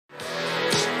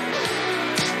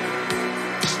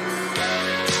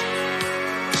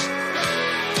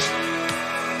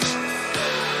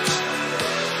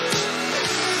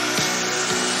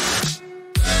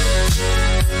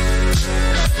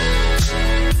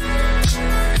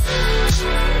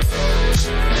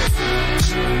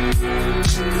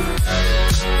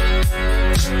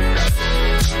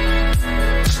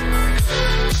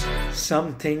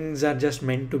Some things are just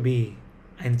meant to be,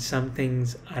 and some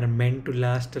things are meant to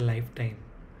last a lifetime.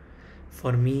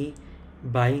 For me,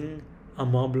 buying a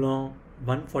Mont Blanc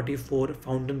 144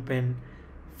 fountain pen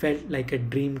felt like a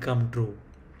dream come true.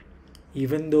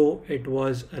 Even though it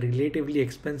was a relatively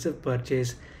expensive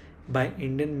purchase by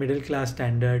Indian middle class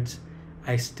standards,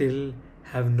 I still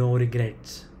have no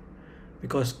regrets.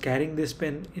 Because carrying this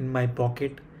pen in my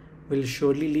pocket will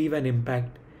surely leave an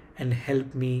impact and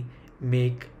help me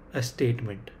make a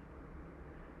statement.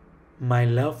 My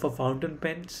love for fountain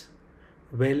pens?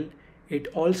 Well, it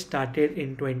all started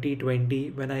in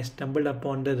 2020 when I stumbled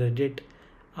upon the Reddit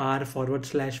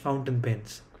r/fountain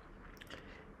pens.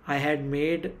 I had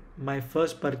made my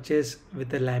first purchase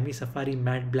with a Lamy Safari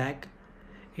Matte Black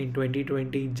in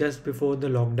 2020 just before the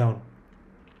lockdown.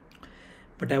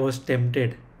 But I was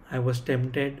tempted. I was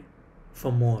tempted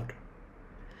for more.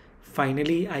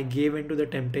 Finally, I gave in to the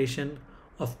temptation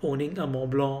of owning a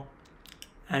Mont Blanc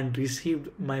and received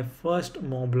my first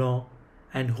Mont Blanc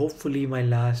and hopefully my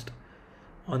last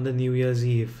on the New Year's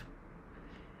Eve.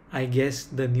 I guess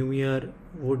the new year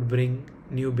would bring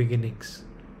new beginnings.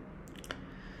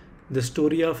 The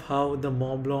story of how the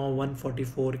Mont Blanc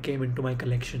 144 came into my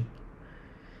collection.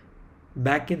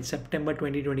 Back in September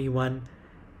 2021,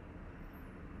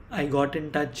 I got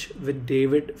in touch with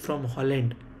David from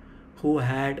Holland who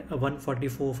had a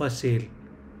 144 for sale.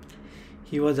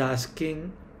 He was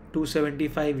asking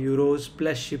 275 euros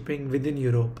plus shipping within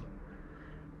Europe.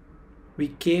 We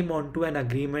came onto an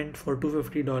agreement for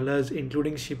 $250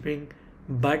 including shipping,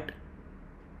 but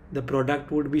the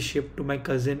product would be shipped to my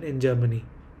cousin in Germany.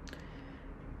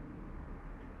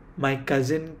 My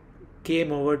cousin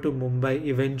came over to Mumbai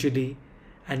eventually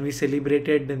and we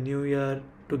celebrated the new year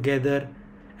together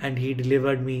and he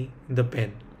delivered me the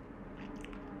pen.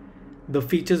 The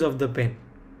features of the pen.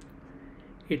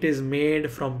 It is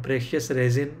made from precious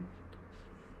resin,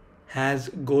 has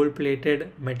gold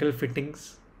plated metal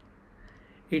fittings.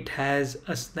 It has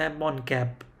a snap-on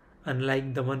cap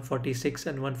unlike the 146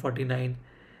 and 149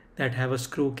 that have a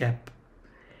screw cap.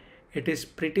 It is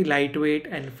pretty lightweight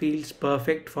and feels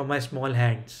perfect for my small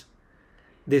hands.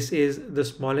 This is the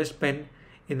smallest pen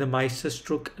in the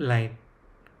Meisterstück line.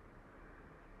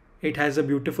 It has a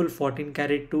beautiful 14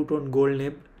 karat two-tone gold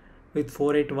nib with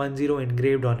 4810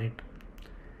 engraved on it.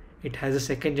 It has a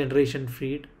second generation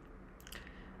feed.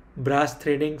 Brass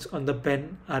threadings on the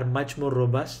pen are much more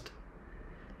robust.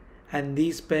 And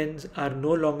these pens are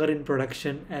no longer in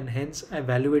production and hence I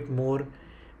value it more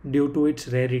due to its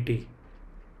rarity.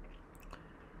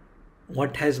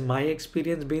 What has my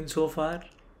experience been so far?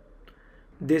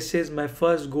 This is my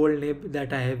first gold nib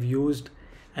that I have used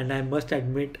and I must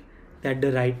admit that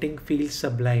the writing feels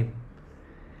sublime.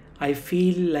 I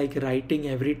feel like writing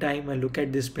every time I look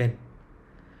at this pen.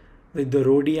 With the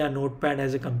Rhodia notepad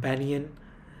as a companion,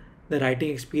 the writing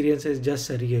experience is just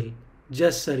surreal.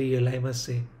 Just surreal, I must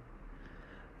say.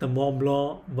 The Mont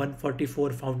Blanc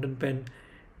 144 fountain pen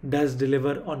does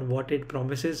deliver on what it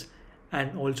promises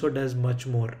and also does much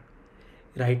more.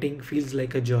 Writing feels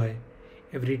like a joy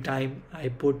every time I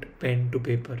put pen to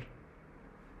paper.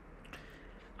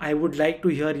 I would like to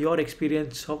hear your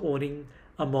experience of owning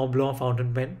a Mont Blanc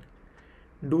fountain pen.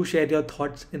 Do share your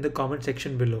thoughts in the comment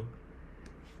section below.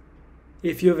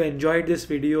 If you have enjoyed this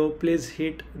video, please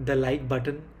hit the like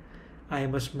button. I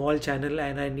am a small channel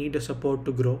and I need a support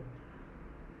to grow.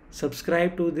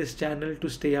 Subscribe to this channel to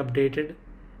stay updated.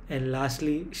 And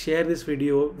lastly, share this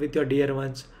video with your dear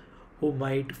ones who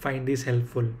might find this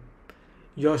helpful.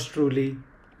 Yours truly,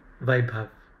 Vaibhav.